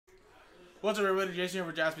What's up, everybody? Jason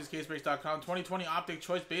here for JaspysCaseBreaks.com. 2020 Optic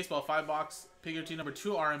Choice Baseball 5-box figure team number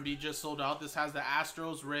 2 RMB just sold out. This has the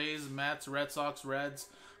Astros, Rays, Mets, Red Sox, Reds,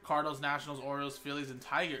 Cardinals, Nationals, Orioles, Phillies, and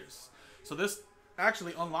Tigers. So this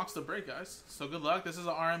actually unlocks the break, guys. So good luck. This is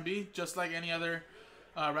an RMB, just like any other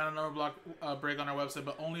random number block break on our website,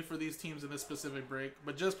 but only for these teams in this specific break.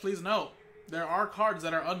 But just please note, there are cards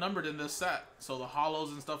that are unnumbered in this set. So the hollows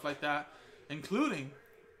and stuff like that, including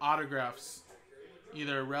autographs.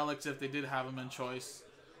 Either relics if they did have them in choice,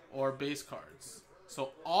 or base cards.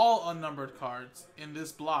 So all unnumbered cards in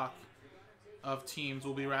this block of teams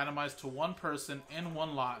will be randomized to one person in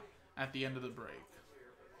one lot at the end of the break.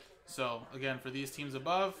 So again, for these teams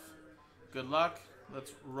above, good luck.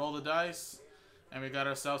 Let's roll the dice. And we got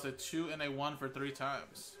ourselves a 2 and a 1 for 3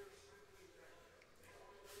 times.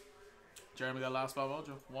 Jeremy got last spot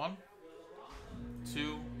mojo. 1,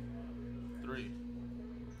 2, 3.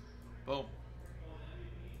 Boom.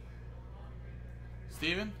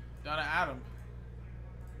 Steven, down to Adam.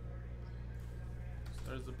 So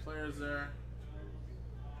there's the players there.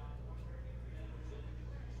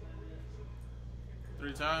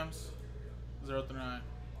 3 times. 0 through 9.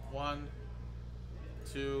 1,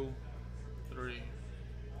 2, 3.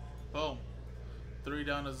 Boom. 3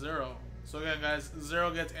 down to 0. So again, guys,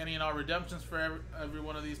 0 gets any and all redemptions for every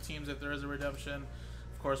one of these teams if there is a redemption.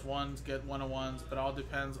 Of course, 1s get 1-on-1s, but it all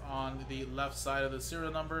depends on the left side of the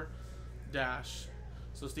serial number dash.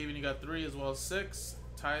 So Steven, you got 3 as well as 6.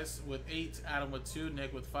 Tice with 8. Adam with 2.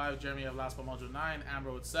 Nick with 5. Jeremy, you have last but mojo 9.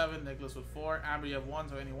 Amber with 7. Nicholas with 4. Amber, you have 1,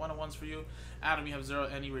 so any 1-on-1s for you. Adam, you have 0.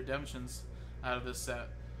 Any redemptions out of this set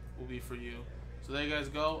will be for you. So there you guys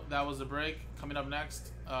go. That was the break. Coming up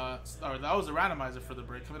next, or that was the randomizer for the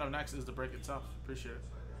break. Coming up next is the break itself. Appreciate it.